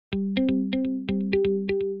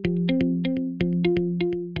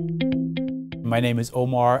My name is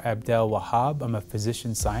Omar Abdel-Wahab. I'm a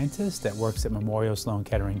physician scientist that works at Memorial Sloan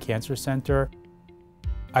Kettering Cancer Center.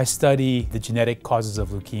 I study the genetic causes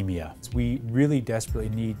of leukemia. We really desperately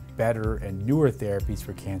need better and newer therapies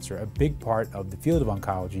for cancer. A big part of the field of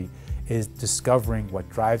oncology is discovering what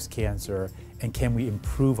drives cancer and can we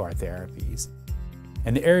improve our therapies.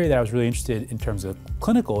 And the area that I was really interested in terms of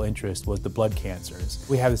clinical interest was the blood cancers.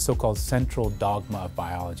 We have this so-called central dogma of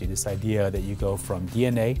biology, this idea that you go from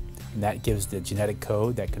DNA, and that gives the genetic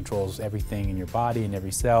code that controls everything in your body and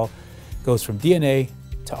every cell, goes from DNA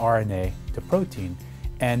to RNA to protein.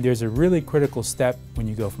 And there's a really critical step when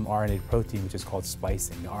you go from RNA to protein, which is called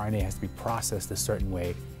splicing. The RNA has to be processed a certain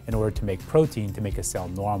way in order to make protein to make a cell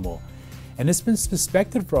normal. And it's been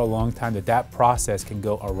suspected for a long time that that process can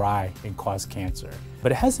go awry and cause cancer.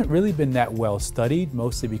 But it hasn't really been that well studied,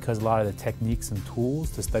 mostly because a lot of the techniques and tools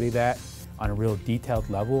to study that on a real detailed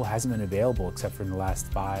level hasn't been available except for in the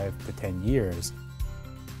last 5 to 10 years.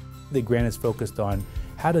 The grant is focused on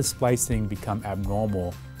how does splicing become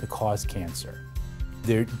abnormal to cause cancer.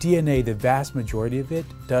 The DNA, the vast majority of it,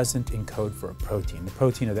 doesn't encode for a protein. The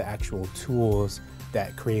protein are the actual tools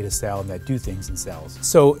that create a cell and that do things in cells.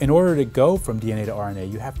 So in order to go from DNA to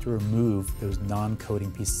RNA, you have to remove those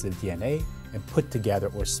non-coding pieces of DNA and put together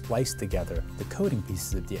or splice together the coding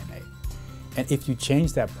pieces of DNA. And if you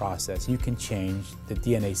change that process, you can change the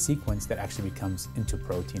DNA sequence that actually becomes into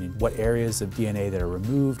protein. And what areas of DNA that are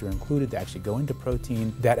removed or included to actually go into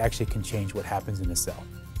protein, that actually can change what happens in the cell.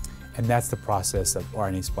 And that's the process of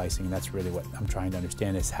RNA splicing, and that's really what I'm trying to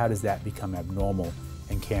understand is how does that become abnormal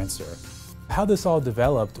in cancer? How this all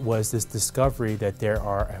developed was this discovery that there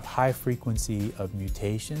are a high frequency of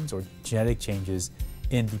mutations or genetic changes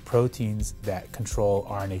in the proteins that control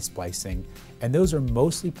RNA splicing, and those are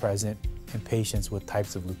mostly present in patients with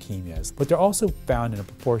types of leukemias. But they're also found in a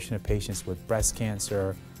proportion of patients with breast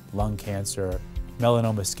cancer, lung cancer,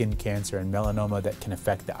 melanoma skin cancer, and melanoma that can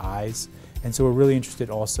affect the eyes. And so we're really interested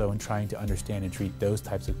also in trying to understand and treat those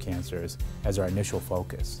types of cancers as our initial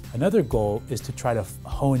focus. Another goal is to try to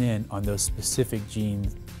hone in on those specific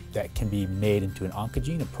genes that can be made into an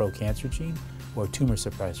oncogene, a pro-cancer gene, or a tumor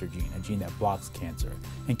suppressor gene, a gene that blocks cancer.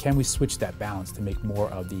 And can we switch that balance to make more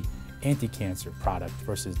of the anti-cancer product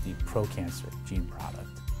versus the pro-cancer gene product?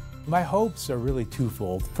 My hopes are really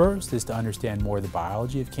twofold. First is to understand more of the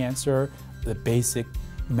biology of cancer, the basic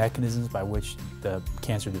mechanisms by which the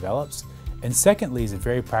cancer develops. And secondly is a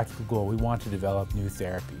very practical goal. We want to develop new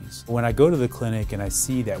therapies. When I go to the clinic and I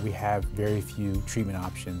see that we have very few treatment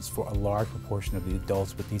options for a large proportion of the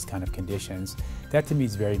adults with these kind of conditions, that to me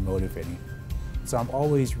is very motivating. So I'm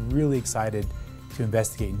always really excited to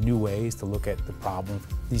investigate new ways to look at the problem of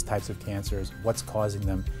these types of cancers, what's causing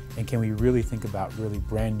them, and can we really think about really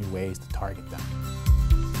brand new ways to target them.